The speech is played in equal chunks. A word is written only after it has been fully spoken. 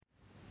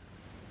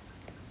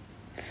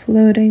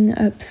floating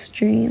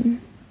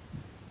upstream.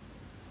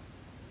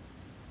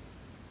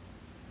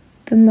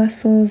 The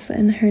muscles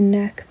in her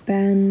neck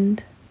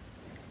bend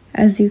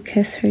as you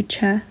kiss her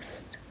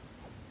chest.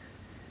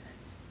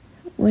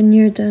 When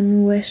you're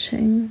done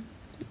wishing,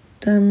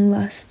 done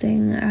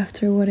lusting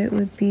after what it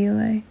would be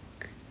like,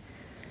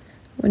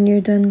 when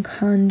you're done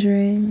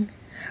conjuring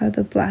how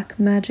the black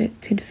magic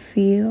could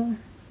feel,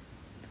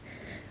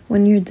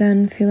 when you're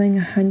done feeling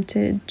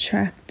hunted,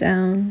 tracked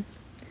down,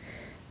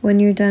 when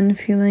you're done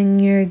feeling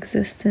your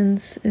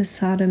existence is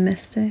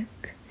sodomistic,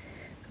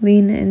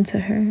 lean into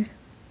her.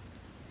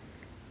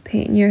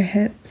 Paint your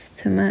hips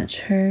to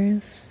match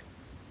hers,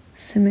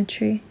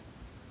 symmetry.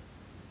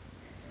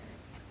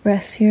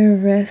 Rest your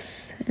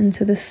wrists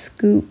into the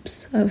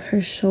scoops of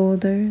her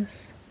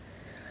shoulders.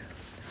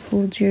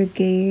 Hold your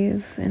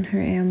gaze in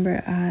her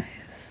amber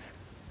eyes.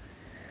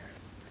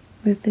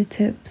 With the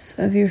tips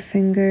of your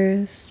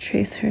fingers,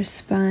 trace her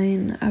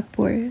spine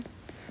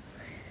upwards,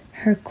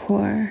 her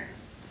core,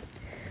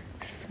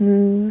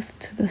 smooth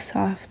to the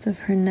soft of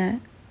her neck.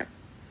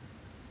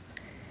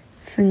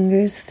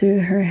 Fingers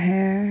through her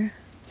hair,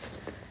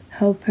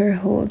 help her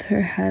hold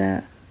her head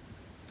up.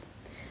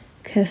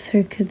 Kiss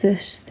her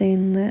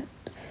Kaddish-stained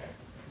lips,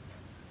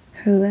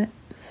 her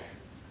lips.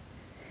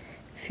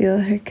 Feel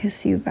her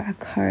kiss you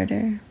back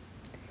harder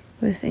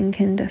with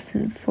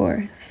incandescent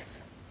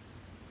force.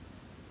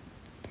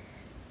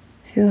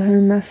 Feel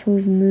her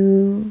muscles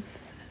move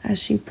as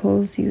she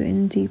pulls you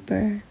in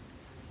deeper.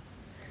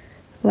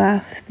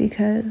 Laugh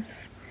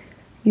because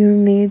you were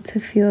made to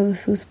feel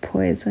this was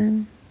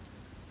poison.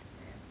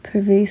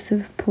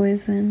 Pervasive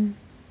poison,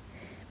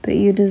 but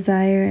you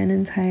desire an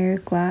entire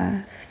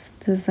glass,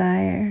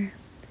 desire,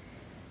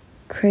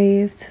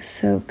 crave to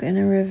soak in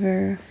a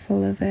river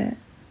full of it,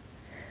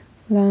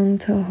 long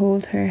to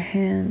hold her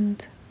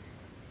hand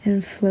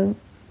and float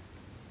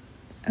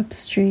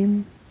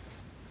upstream.